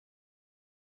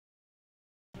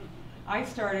I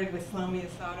started with Sloan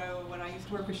Miyasato when I used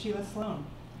to work with Sheila Sloan.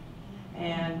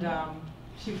 And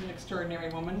she was an extraordinary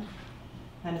woman,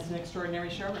 and it's an extraordinary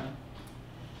showroom.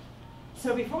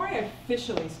 So before I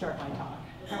officially start my talk,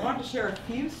 I want to share a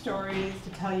few stories to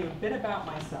tell you a bit about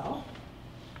myself.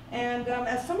 And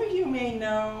as some of you may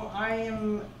know, I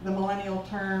am the millennial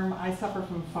term, I suffer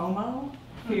from FOMO,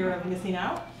 fear of missing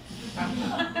out.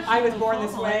 I was born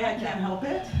this way, I can't help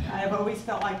it. I have always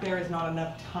felt like there is not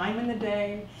enough time in the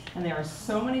day, and there are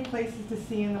so many places to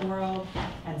see in the world,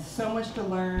 and so much to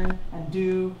learn and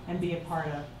do and be a part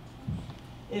of.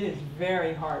 It is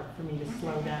very hard for me to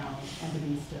slow down and to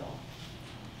be still,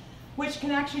 which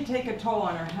can actually take a toll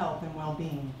on our health and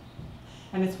well-being.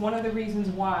 And it's one of the reasons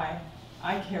why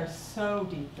I care so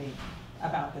deeply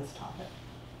about this topic.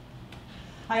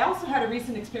 I also had a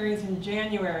recent experience in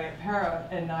January at Paris,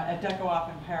 at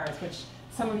DecoOp in Paris, which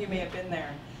some of you may have been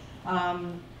there.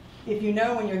 If you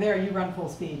know when you're there, you run full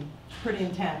speed. It's pretty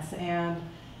intense. And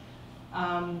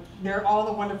there are all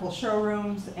the wonderful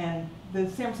showrooms, and the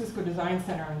San Francisco Design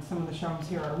Center and some of the showrooms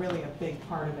here are really a big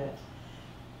part of it.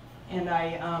 And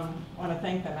I want to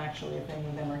thank them, actually, if any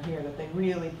of them are here, that they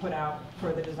really put out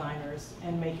for the designers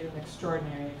and make it an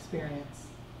extraordinary experience.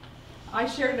 I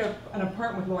shared an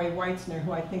apartment with Lori Weitzner,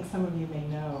 who I think some of you may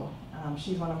know.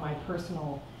 She's one of my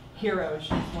personal heroes.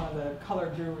 She's one of the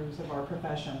color gurus of our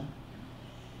profession.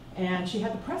 And she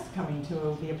had the press coming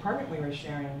to the apartment we were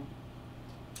sharing,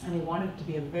 and we wanted it to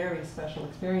be a very special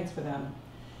experience for them.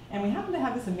 And we happened to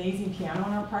have this amazing piano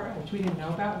in our apartment, which we didn't know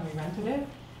about when we rented it.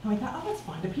 And we thought, oh, let's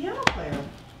find a piano player.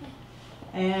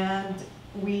 And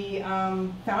we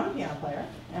found a piano player,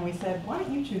 and we said, why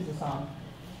don't you choose a song?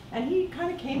 And he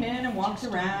kind of came in and walked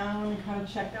around and kind of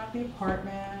checked out the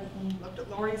apartment and looked at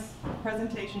Lori's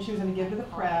presentation she was going to give to the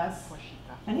press.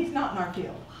 And he's not in our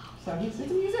field. So he's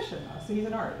a musician, though, so he's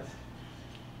an artist.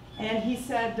 And he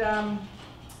said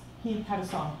he had a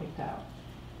song picked out.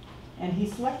 And he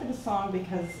selected a song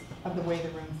because of the way the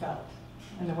room felt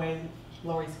and the way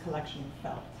Lori's collection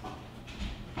felt.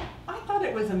 I thought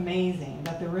it was amazing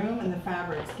that the room and the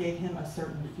fabrics gave him a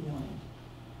certain feeling.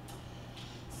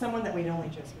 Someone that we'd only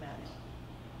just met.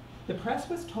 The press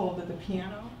was told that the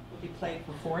piano would be played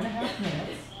for 4.5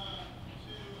 minutes,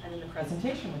 and then the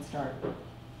presentation would start.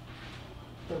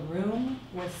 The room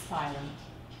was silent.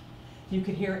 You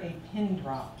could hear a pin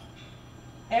drop.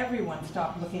 Everyone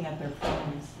stopped looking at their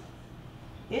phones.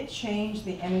 It changed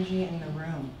the energy in the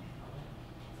room.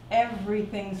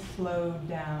 Everything slowed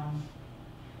down.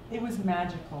 It was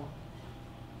magical.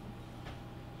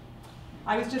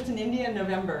 I was just in India in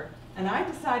November, and I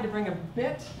decided to bring a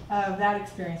bit of that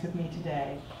experience with me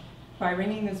today by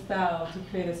ringing this bell to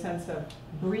create a sense of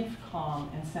brief calm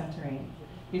and centering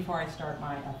before I start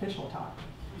my official talk.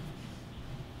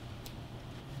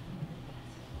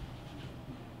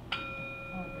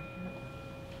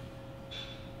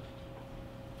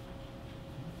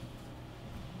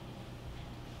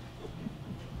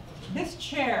 This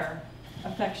chair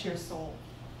affects your soul.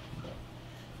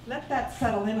 Let that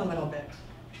settle in a little bit.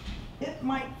 It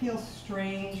might feel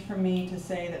strange for me to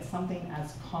say that something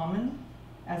as common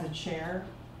as a chair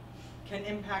can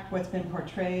impact what's been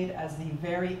portrayed as the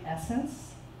very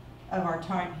essence of our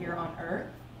time here on Earth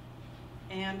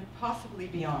and possibly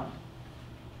beyond.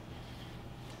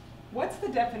 What's the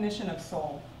definition of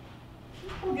soul?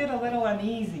 People get a little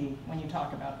uneasy when you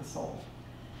talk about the soul.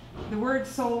 The word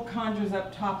soul conjures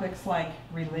up topics like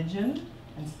religion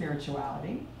and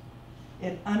spirituality.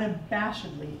 It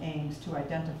unabashedly aims to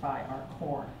identify our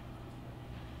core.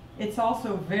 It's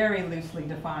also very loosely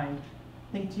defined.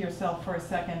 Think to yourself for a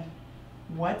second,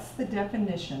 what's the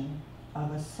definition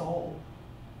of a soul?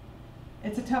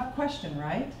 It's a tough question,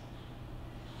 right?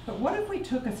 But what if we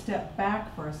took a step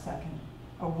back for a second,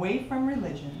 away from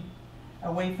religion,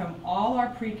 away from all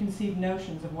our preconceived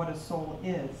notions of what a soul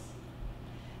is?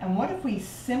 And what if we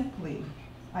simply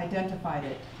identified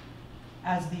it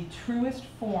as the truest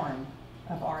form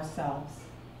of ourselves?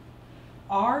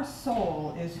 Our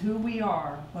soul is who we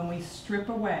are when we strip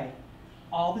away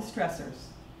all the stressors,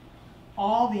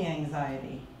 all the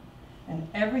anxiety, and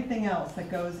everything else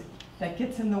that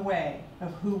gets in the way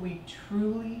of who we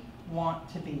truly want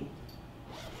to be.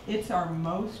 It's our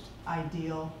most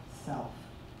ideal self.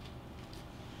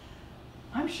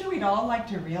 I'm sure we'd all like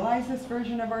to realize this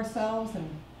version of ourselves and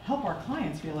help our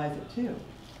clients realize it too.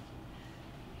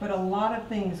 But a lot of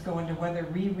things go into whether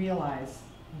we realize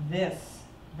this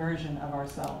version of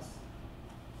ourselves.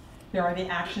 There are the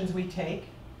actions we take,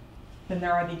 then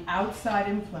there are the outside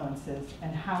influences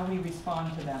and how we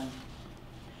respond to them.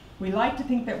 We like to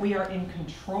think that we are in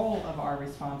control of our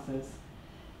responses,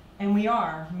 and we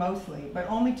are, mostly, but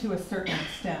only to a certain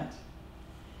extent.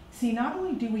 See, not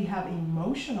only do we have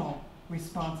emotional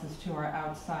responses to our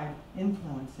outside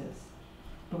influences,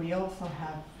 but we also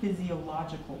have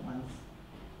physiological ones.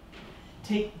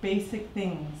 Take basic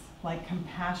things like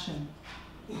compassion,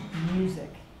 music,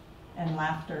 and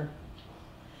laughter.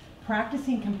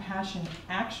 Practicing compassion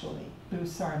actually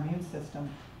boosts our immune system.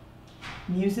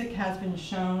 Music has been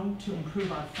shown to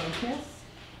improve our focus,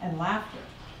 and laughter.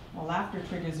 Well, laughter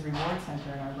triggers the reward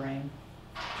center in our brain.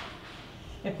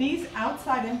 If these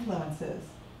outside influences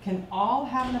can all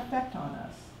have an effect on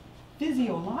us,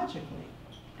 physiologically,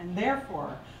 and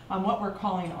therefore on what we're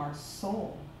calling our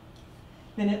soul,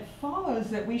 then it follows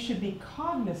that we should be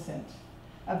cognizant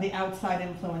of the outside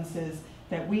influences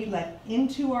that we let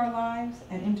into our lives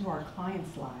and into our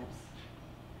clients' lives.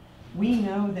 We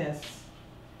know this.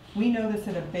 We know this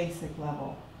at a basic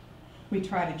level. We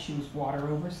try to choose water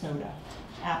over soda,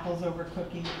 apples over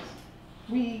cookies.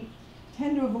 We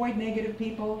tend to avoid negative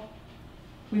people.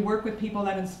 We work with people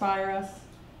that inspire us.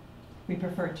 We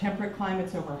prefer temperate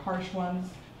climates over harsh ones.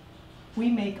 We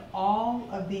make all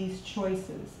of these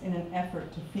choices in an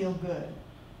effort to feel good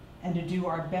and to do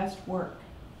our best work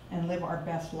and live our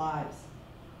best lives.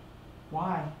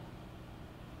 Why?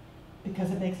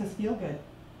 Because it makes us feel good.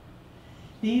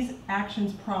 These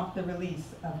actions prompt the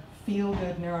release of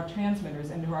feel-good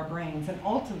neurotransmitters into our brains and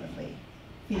ultimately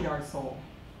feed our soul.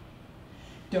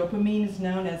 Dopamine is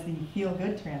known as the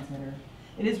feel-good transmitter.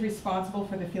 It is responsible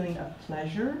for the feeling of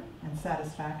pleasure and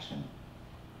satisfaction.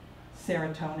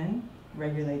 Serotonin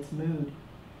regulates mood,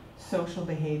 social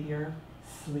behavior,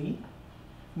 sleep,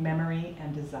 memory,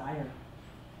 and desire.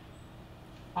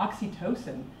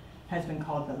 Oxytocin has been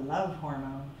called the love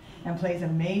hormone and plays a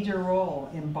major role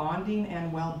in bonding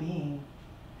and well-being.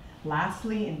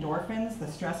 Lastly, endorphins,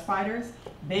 the stress fighters,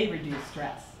 they reduce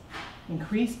stress,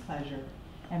 increase pleasure,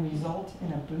 and result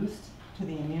in a boost to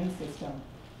the immune system.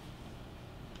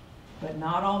 But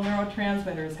not all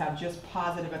neurotransmitters have just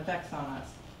positive effects on us.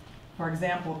 For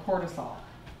example, cortisol,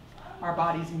 our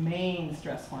body's main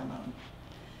stress hormone,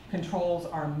 controls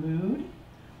our mood,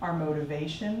 our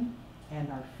motivation,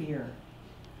 and our fear.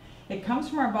 It comes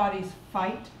from our body's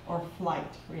fight or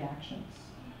flight reactions.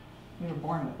 We were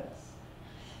born with this.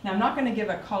 Now, I'm not going to give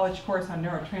a college course on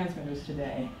neurotransmitters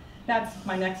today. That's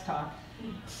my next talk.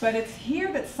 But it's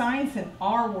here that science in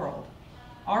our world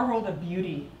of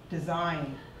beauty,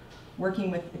 design,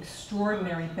 working with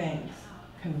extraordinary things,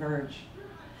 converge.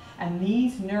 And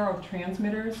these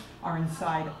neurotransmitters are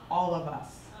inside all of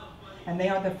us. And they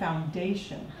are the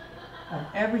foundation of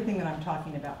everything that I'm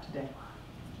talking about today.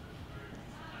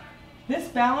 This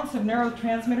balance of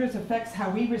neurotransmitters affects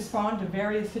how we respond to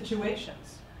various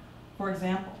situations. For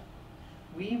example,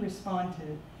 we respond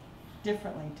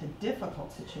differently to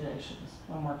difficult situations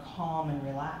when we're calm and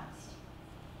relaxed,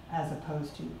 as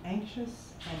opposed to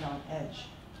anxious and on edge.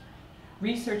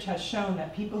 Research has shown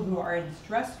that people who are in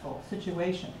stressful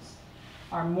situations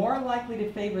are more likely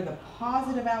to favor the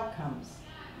positive outcomes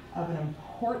of an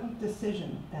important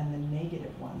decision than the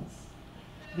negative ones.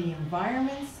 The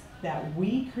environments that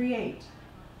we create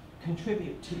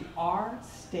contribute to our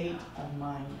state of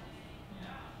mind.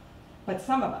 But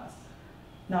some of us,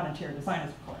 not interior designers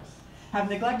of course, have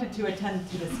neglected to attend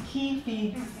to this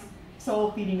key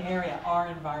soul-feeding area, our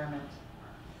environment.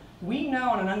 We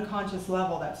know on an unconscious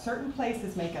level that certain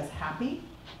places make us happy,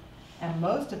 and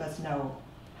most of us know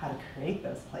how to create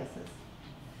those places.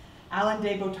 Alain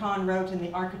de Botton wrote in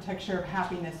The Architecture of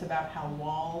Happiness about how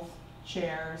walls,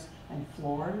 chairs, and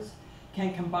floors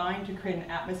can combine to create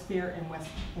an atmosphere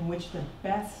in which the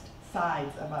best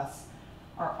sides of us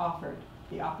are offered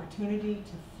the opportunity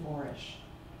to flourish.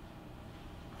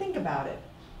 Think about it.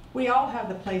 We all have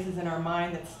the places in our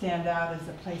mind that stand out as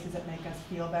the places that make us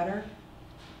feel better,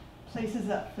 places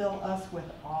that fill us with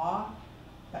awe,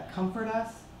 that comfort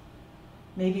us.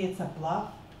 Maybe it's a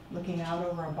bluff looking out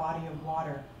over a body of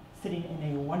water, sitting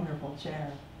in a wonderful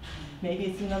chair. Maybe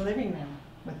it's in the living room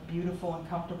with beautiful and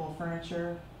comfortable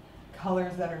furniture,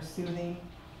 colors that are soothing,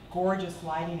 gorgeous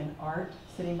lighting and art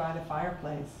sitting by the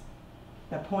fireplace.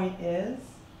 The point is,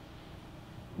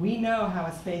 we know how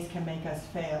a space can make us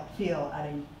feel at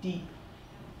a deep,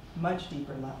 much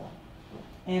deeper level.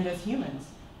 And as humans,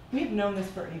 we've known this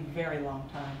for a very long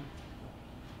time.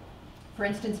 For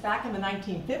instance, back in the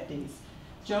 1950s,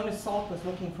 Jonas Salk was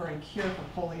looking for a cure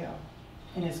for polio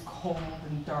in his cold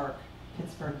and dark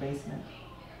Pittsburgh basement.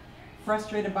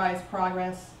 Frustrated by his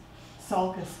progress,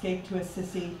 Salk escaped to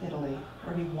Assisi, Italy,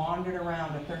 where he wandered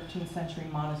around a 13th century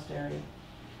monastery.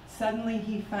 Suddenly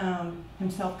he found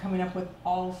himself coming up with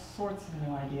all sorts of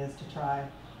new ideas to try,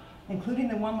 including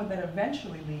the one that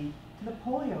eventually lead to the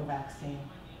polio vaccine.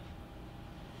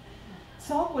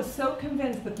 Salk was so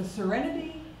convinced that the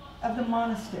serenity of the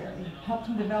monastery helped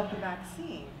him develop the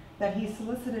vaccine that he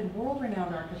solicited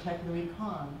world-renowned architect Louis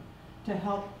Kahn to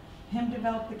help him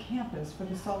develop the campus for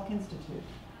the Salk Institute,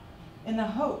 in the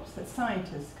hopes that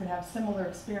scientists could have similar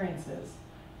experiences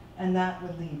and that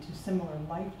would lead to similar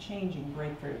life-changing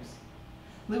breakthroughs.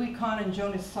 Louis Kahn and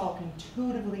Jonas Salk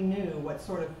intuitively knew what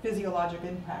sort of physiologic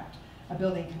impact a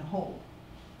building can hold.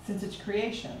 Since its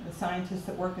creation, the scientists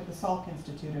that work at the Salk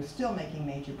Institute are still making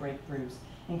major breakthroughs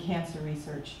in cancer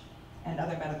research and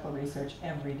other medical research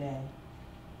every day.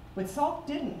 What Salk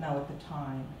didn't know at the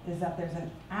time is that there's an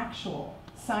actual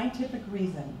scientific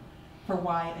reason for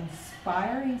why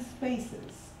inspiring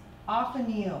spaces often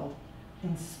yield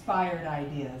inspired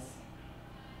ideas.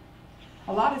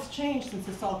 A lot has changed since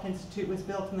the Salk Institute was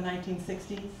built in the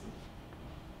 1960s.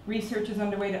 Research is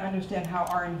underway to understand how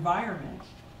our environment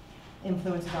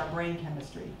influences our brain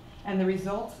chemistry, and the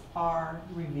results are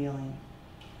revealing.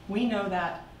 We know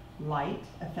that light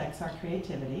affects our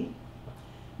creativity,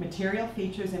 material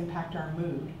features impact our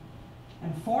mood,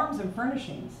 and forms and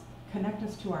furnishings connect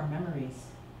us to our memories.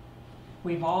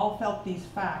 We've all felt these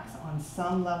facts on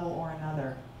some level or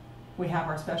another. We have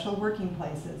our special working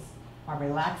places, our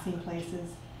relaxing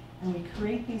places, and we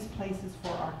create these places for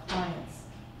our clients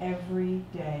every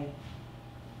day.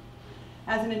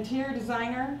 As an interior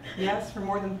designer, yes, for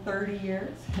more than 30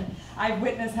 years, I've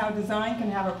witnessed how design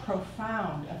can have a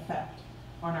profound effect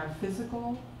on our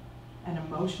physical and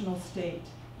emotional state,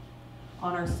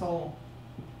 on our soul.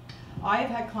 I've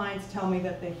had clients tell me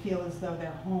that they feel as though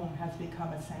their home has become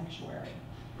a sanctuary,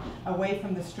 away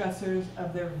from the stressors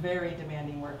of their very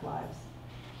demanding work lives.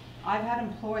 I've had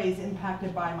employees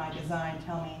impacted by my design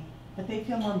tell me that they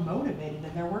feel more motivated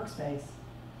in their workspace.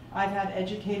 I've had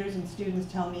educators and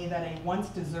students tell me that a once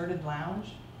deserted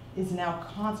lounge is now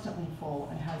constantly full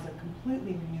and has a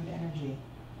completely renewed energy.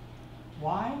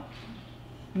 Why?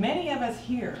 Many of us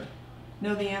here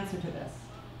know the answer to this.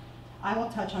 I will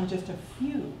touch on just a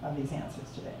few of these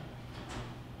answers today.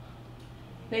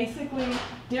 Basically,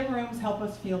 dim rooms help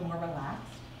us feel more relaxed.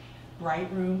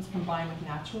 Bright rooms combined with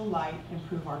natural light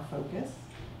improve our focus.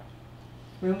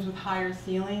 Rooms with higher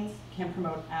ceilings can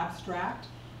promote abstract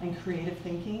and creative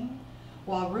thinking,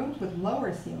 while rooms with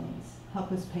lower ceilings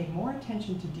help us pay more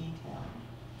attention to detail.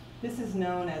 This is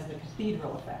known as the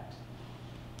cathedral effect.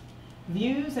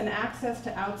 Views and access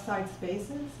to outside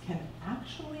spaces can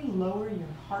actually lower your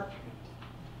heart rate.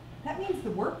 That means the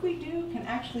work we do can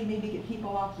actually maybe get people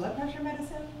off blood pressure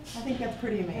medicine. I think that's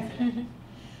pretty amazing.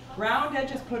 Round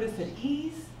edges put us at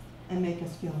ease and make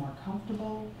us feel more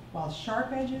comfortable, while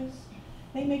sharp edges,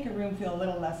 they make a room feel a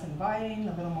little less inviting,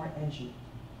 a little more edgy.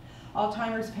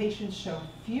 Alzheimer's patients show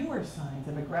fewer signs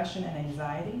of aggression and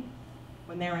anxiety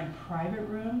when they're in private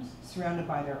rooms surrounded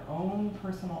by their own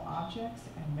personal objects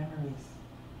and memories.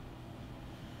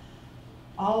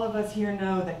 All of us here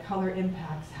know that color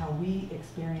impacts how we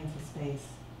experience a space.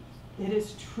 It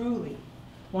is truly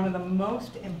one of the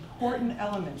most important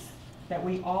elements that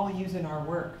we all use in our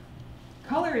work.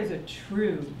 Color is a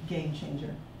true game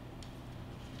changer.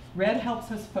 Red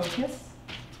helps us focus.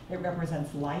 It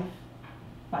represents life,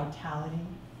 vitality,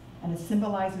 and it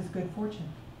symbolizes good fortune.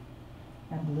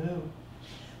 And blue.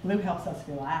 Blue helps us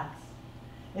relax.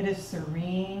 It is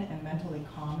serene and mentally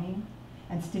calming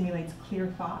and stimulates clear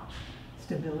thought,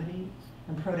 stability,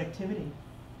 and productivity.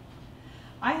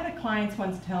 I had a client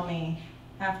once tell me,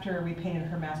 after we painted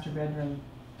her master bedroom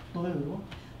blue,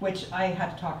 which I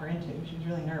had to talk her into, she was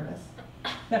really nervous,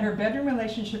 that her bedroom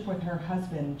relationship with her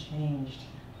husband changed.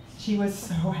 She was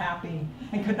so happy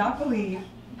and could not believe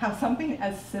how something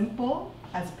as simple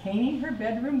as painting her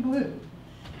bedroom blue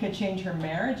could change her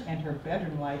marriage and her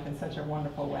bedroom life in such a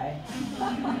wonderful way.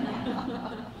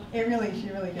 She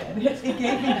really did. It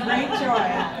gave me great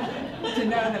joy to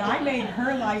know that I made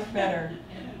her life better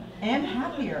and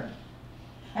happier.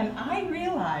 And I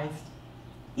realized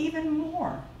even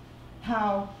more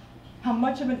how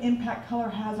much of an impact color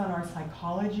has on our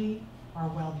psychology, our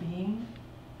well-being,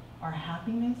 our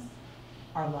happiness,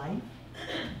 our life.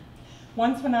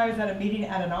 Once when I was at a meeting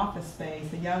at an office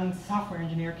space, a young software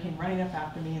engineer came running up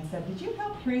after me and said, "Did you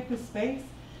help create this space?"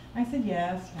 I said,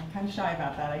 "Yes." I'm kind of shy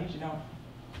about that. I usually don't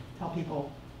tell people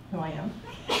who I am.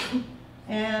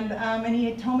 And he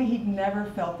had told me he'd never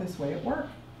felt this way at work.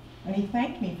 And he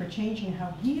thanked me for changing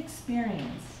how he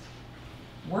experienced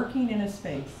working in a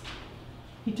space.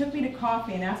 He took me to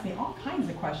coffee and asked me all kinds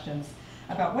of questions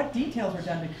about what details were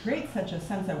done to create such a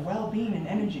sense of well-being and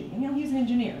energy. And, he's an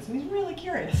engineer, so he's really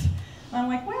curious. And I'm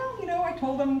like, well, I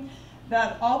told him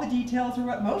that all the details are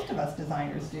what most of us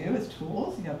designers do as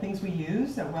tools, things we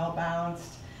use, so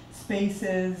well-balanced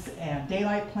spaces and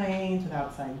daylight planes with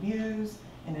outside views,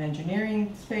 In an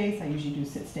engineering space, I usually do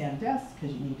sit-stand desks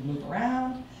because you need to move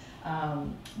around.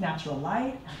 Natural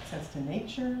light, access to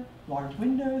nature, large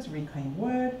windows, reclaimed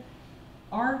wood,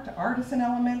 art, artisan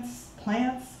elements,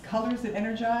 plants, colors that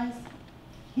energize.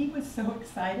 He was so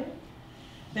excited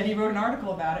that he wrote an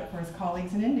article about it for his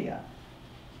colleagues in India.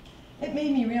 It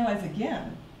made me realize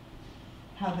again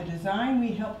how the design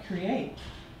we help create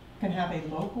can have a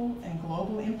local and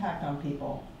global impact on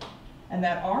people, and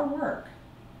that our work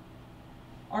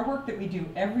that we do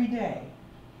every day,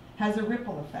 has a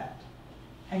ripple effect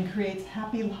and creates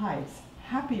happy lives,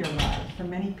 happier lives for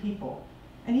many people,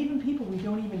 and even people we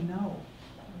don't even know.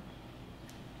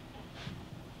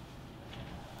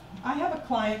 I have a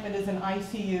client that is an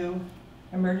ICU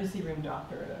emergency room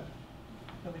doctor at a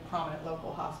really prominent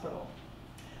local hospital.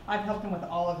 I've helped him with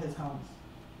all of his homes.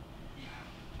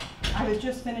 I was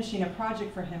just finishing a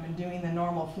project for him and doing the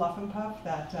normal fluff and puff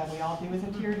that we all do as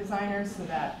interior designers, so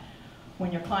that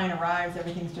when your client arrives,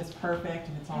 everything's just perfect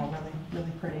and it's all really,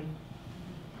 really pretty.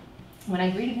 When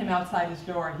I greeted him outside his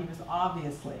door, he was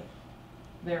obviously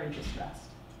very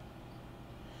distressed.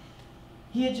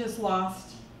 He had just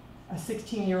lost a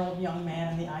 16-year-old young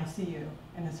man in the ICU,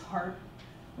 and his heart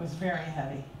was very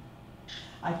heavy.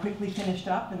 I quickly finished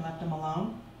up and left him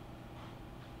alone.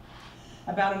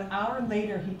 About an hour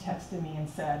later, he texted me and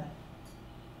said,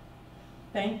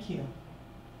 "Thank you.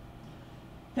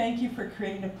 Thank you for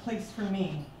creating a place for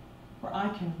me where I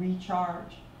can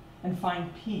recharge and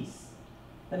find peace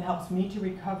that helps me to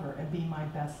recover and be my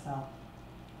best self."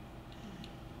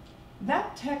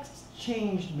 That text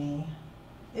changed me.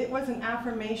 It was an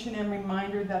affirmation and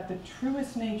reminder that the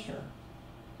truest nature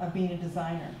of being a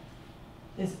designer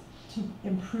is to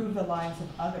improve the lives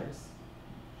of others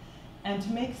and to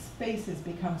make spaces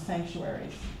become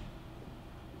sanctuaries.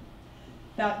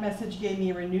 That message gave me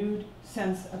a renewed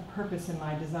sense of purpose in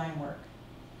my design work.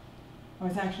 I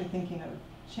was actually thinking of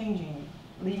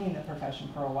leaving the profession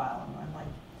for a while, and I'm like,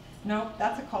 no,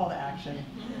 that's a call to action.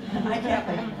 I can't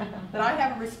leave. That I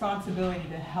have a responsibility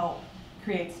to help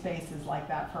create spaces like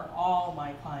that for all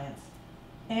my clients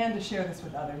and to share this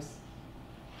with others.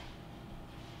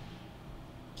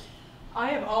 I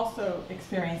have also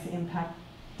experienced the impact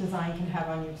design can have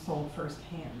on your soul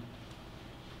firsthand.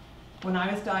 When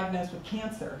I was diagnosed with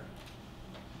cancer,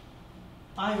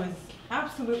 I was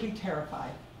absolutely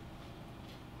terrified.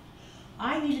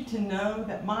 I needed to know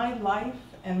that my life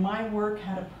and my work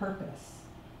had a purpose.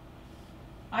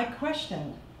 I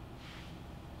questioned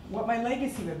what my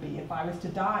legacy would be if I was to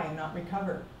die and not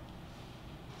recover.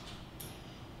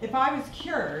 If I was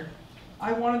cured,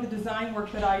 I wanted the design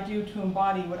work that I do to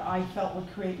embody what I felt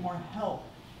would create more health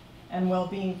and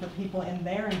well-being for people in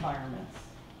their environments.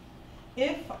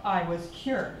 If I was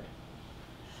cured,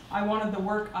 I wanted the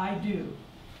work I do,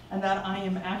 and that I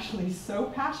am actually so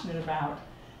passionate about,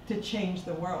 to change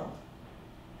the world.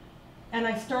 And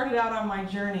I started out on my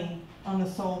journey on the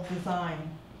soul of design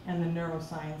and the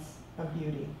neuroscience of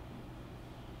beauty.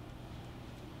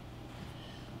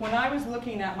 When I was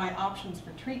looking at my options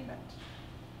for treatment,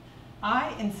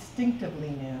 I instinctively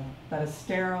knew that a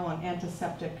sterile and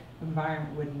antiseptic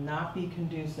environment would not be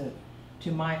conducive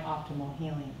to my optimal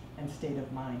healing and state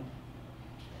of mind.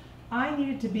 I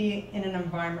needed to be in an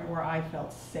environment where I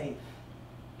felt safe,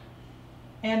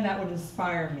 and that would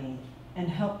inspire me and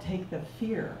help take the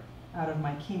fear out of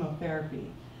my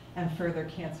chemotherapy and further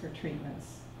cancer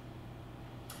treatments.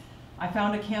 I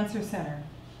found a cancer center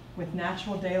with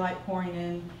natural daylight pouring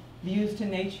in, views to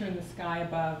nature and the sky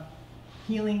above,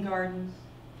 healing gardens,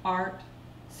 art,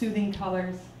 soothing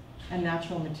colors, and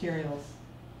natural materials.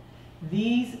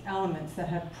 These elements that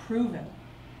have proven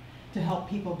to help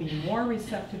people be more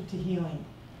receptive to healing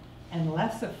and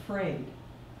less afraid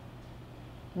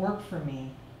worked for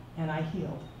me, and I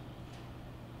healed.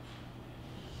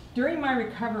 During my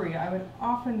recovery, I would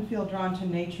often feel drawn to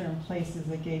nature and places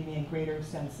that gave me a greater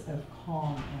sense of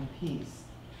calm and peace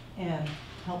and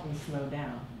helped me slow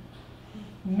down.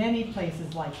 Many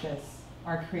places like this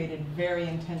are created very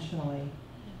intentionally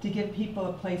to give people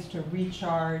a place to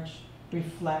recharge,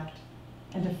 reflect,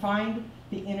 and to find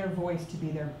the inner voice to be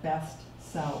their best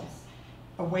selves,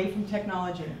 away from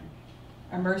technology,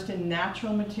 immersed in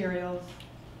natural materials,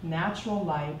 natural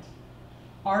light,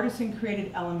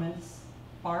 artisan-created elements,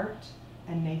 art,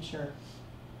 and nature.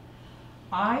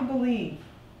 I believe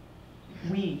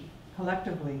we,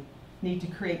 collectively, need to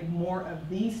create more of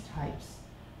these types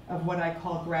of what I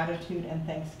call gratitude and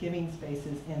thanksgiving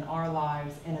spaces in our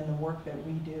lives and in the work that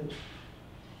we do.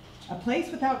 A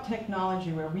place without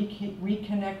technology where we can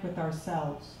reconnect with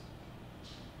ourselves,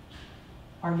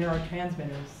 our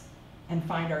neurotransmitters, and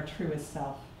find our truest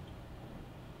self.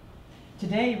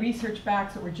 Today, research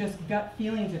backs what were just gut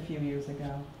feelings a few years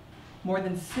ago. More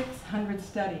than 600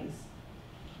 studies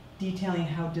detailing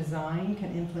how design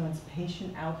can influence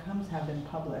patient outcomes have been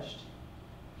published.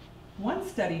 One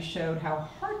study showed how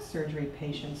heart surgery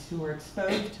patients who were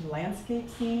exposed to landscape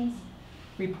scenes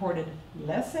reported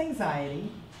less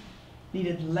anxiety,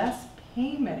 needed less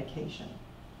pain medication,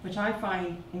 which I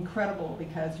find incredible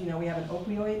because, you know, we have an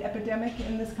opioid epidemic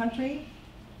in this country.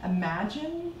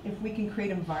 Imagine if we can create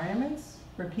environments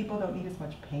where people don't need as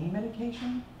much pain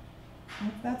medication.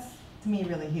 That's, to me,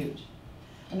 really huge.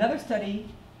 Another study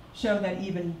showed that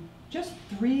even just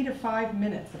 3 to 5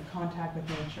 minutes of contact with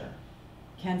nature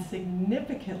can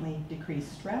significantly decrease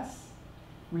stress,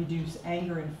 reduce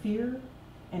anger and fear,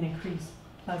 and increase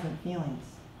pleasant feelings.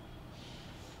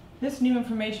 This new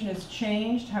information has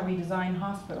changed how we design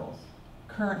hospitals.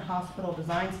 Current hospital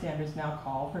design standards now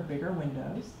call for bigger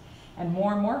windows, and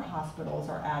more hospitals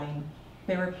are adding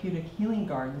therapeutic healing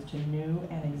gardens to new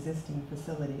and existing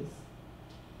facilities.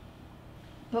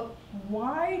 But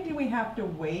why do we have to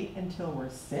wait until we're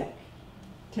sick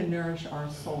to nourish our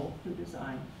soul through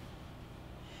design?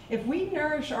 If we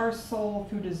nourish our soul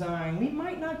through design, we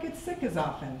might not get sick as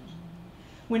often.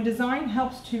 When design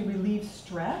helps to relieve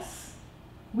stress,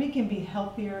 we can be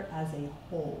healthier as a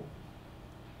whole.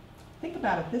 Think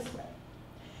about it this way.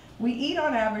 We eat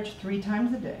on average 3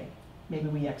 times a day. Maybe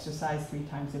we exercise 3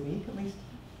 times a week, at least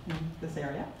in this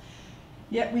area.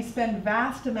 Yet we spend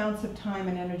vast amounts of time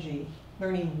and energy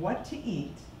learning what to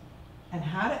eat and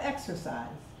how to exercise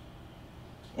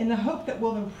in the hope that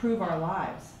we'll improve our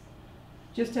lives.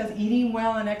 Just as eating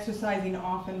well and exercising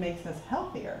often makes us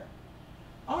healthier,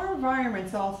 our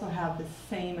environments also have the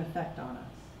same effect on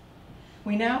us.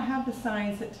 We now have the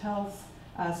science that tells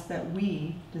us that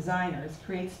we, designers,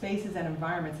 create spaces and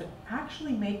environments that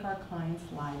actually make our clients'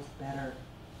 lives better.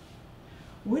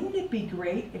 Wouldn't it be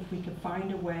great if we could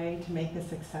find a way to make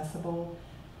this accessible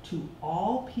to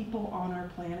all people on our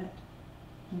planet,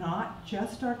 not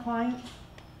just our clients?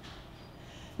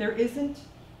 There isn't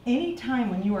any time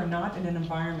when you are not in an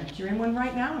environment. You're in one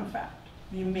right now, in fact,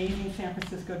 the amazing San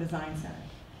Francisco Design Center.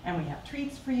 And we have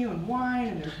treats for you and wine,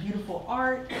 and there's beautiful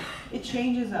art. It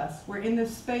changes us. We're in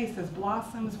this space as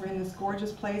blossoms. We're in this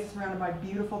gorgeous place surrounded by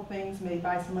beautiful things made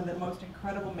by some of the most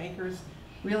incredible makers,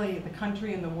 really, the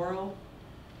country and the world.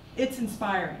 It's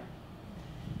inspiring.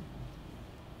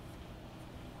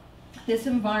 This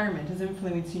environment is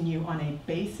influencing you on a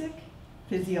basic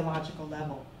physiological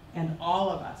level, and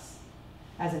all of us,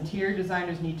 as interior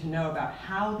designers, need to know about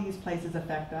how these places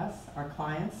affect us, our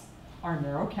clients, our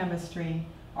neurochemistry,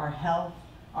 our health,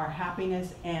 our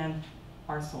happiness, and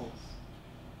our souls.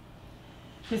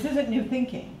 This isn't new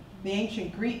thinking. The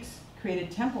ancient Greeks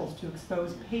created temples to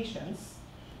expose patients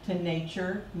to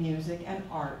nature, music, and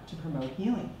art to promote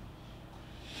healing.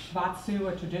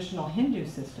 Vatsu, a traditional Hindu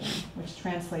system, which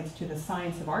translates to the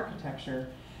science of architecture,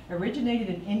 originated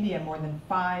in India more than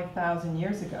 5,000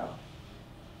 years ago.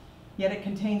 Yet it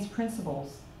contains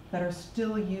principles that are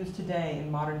still used today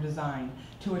in modern design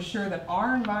to assure that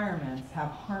our environments have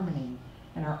harmony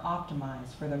and are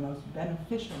optimized for the most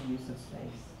beneficial use of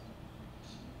space.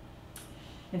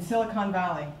 In Silicon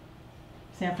Valley,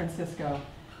 San Francisco,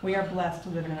 we are blessed to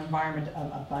live in an environment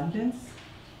of abundance,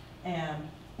 and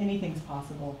anything's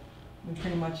possible. We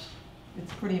pretty much,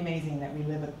 it's pretty amazing that we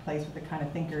live at a place with the kind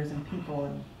of thinkers and people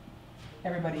and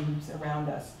everybody who's around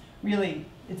us. Really,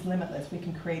 it's limitless. We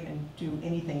can create and do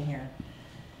anything here.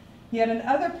 Yet in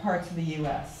other parts of the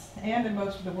US and in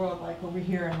most of the world, like over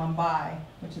here in Mumbai,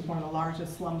 which is one of the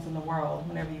largest slums in the world,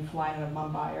 whenever you fly into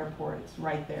Mumbai airport, it's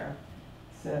right there.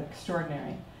 It's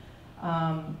extraordinary.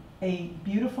 A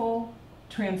beautiful,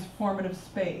 transformative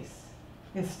space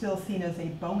is still seen as a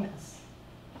bonus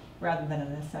rather than a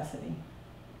necessity.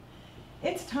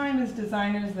 It's time as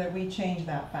designers that we change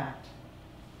that fact.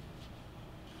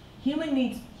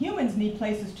 Humans need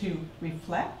places to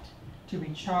reflect, to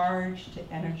recharge, to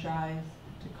energize,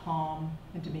 to calm,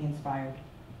 and to be inspired.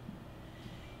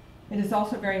 It is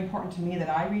also very important to me that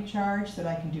I recharge so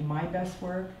that I can do my best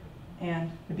work and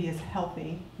to be as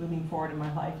healthy moving forward in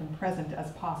my life and present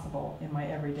as possible in my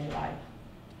everyday life.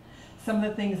 Some of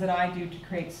the things that I do to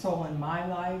create soul in my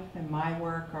life and my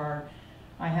work are,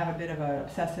 I have a bit of an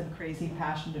obsessive, crazy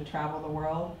passion to travel the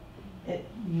world. It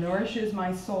nourishes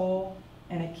my soul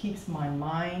and it keeps my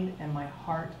mind and my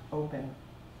heart open.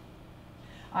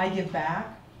 I give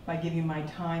back by giving my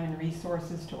time and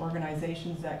resources to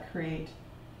organizations that create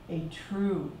a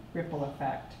true ripple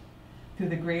effect through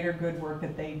the greater good work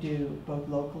that they do, both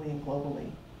locally and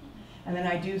globally. And then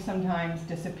I do sometimes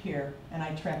disappear, and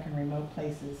I trek in remote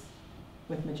places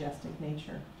with majestic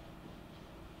nature.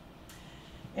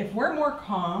 If we're more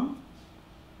calm,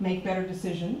 make better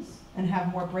decisions, and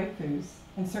have more breakthroughs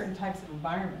in certain types of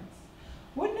environments.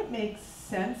 Wouldn't it make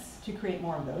sense to create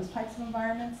more of those types of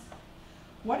environments?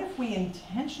 What if we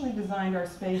intentionally designed our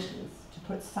spaces to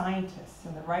put scientists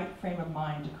in the right frame of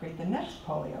mind to create the next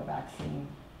polio vaccine?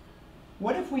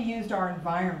 What if we used our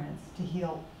environments to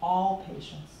heal all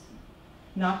patients,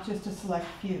 not just a select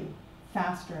few,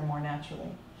 faster and more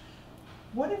naturally?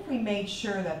 What if we made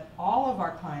sure that all of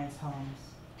our clients' homes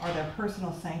are their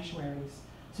personal sanctuaries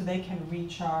so they can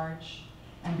recharge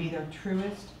and be their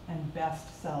truest and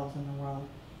best selves in the world?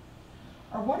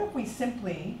 Or what if we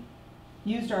simply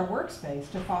used our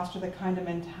workspace to foster the kind of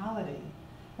mentality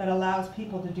that allows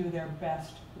people to do their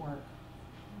best work?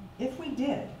 If we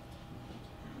did,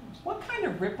 what kind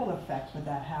of ripple effect would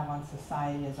that have on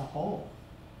society as a whole?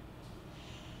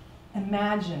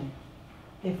 Imagine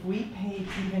if we paid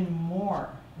even more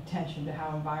attention to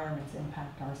how environments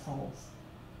impact our souls.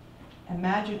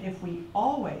 Imagine if we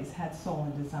always had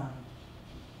soul in design.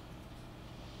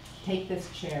 Take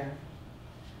this chair.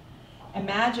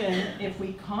 Imagine if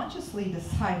we consciously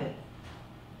decided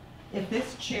if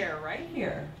this chair right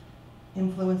here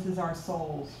influences our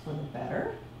souls for the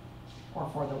better or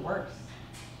for the worse.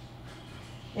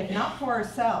 If not for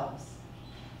ourselves,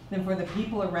 then for the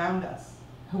people around us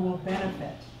who will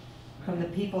benefit from the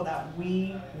people that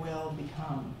we will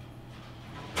become.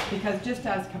 Because just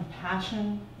as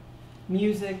compassion,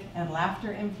 music, and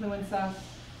laughter influence us,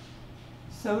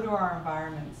 so do our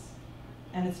environments.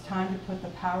 And it's time to put the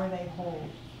power they hold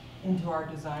into our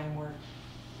design work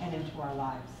and into our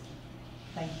lives.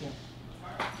 Thank you.